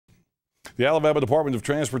The Alabama Department of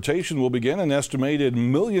Transportation will begin an estimated $1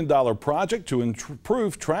 million project to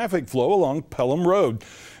improve traffic flow along Pelham Road.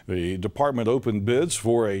 The department opened bids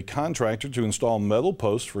for a contractor to install metal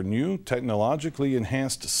posts for new technologically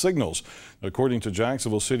enhanced signals. According to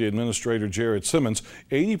Jacksonville City Administrator Jared Simmons,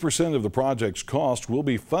 80% of the project's cost will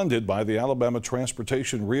be funded by the Alabama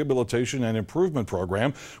Transportation Rehabilitation and Improvement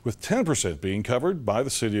Program, with 10% being covered by the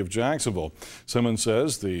City of Jacksonville. Simmons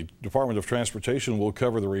says the Department of Transportation will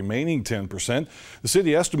cover the remaining 10%. The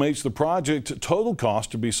city estimates the project total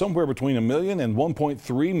cost to be somewhere between $1 million and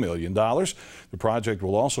 $1.3 million. The project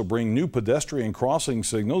will also bring new pedestrian crossing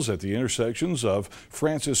signals at the intersections of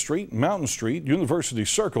Francis Street, Mountain Street, University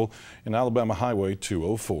Circle, and Alabama Highway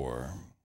 204.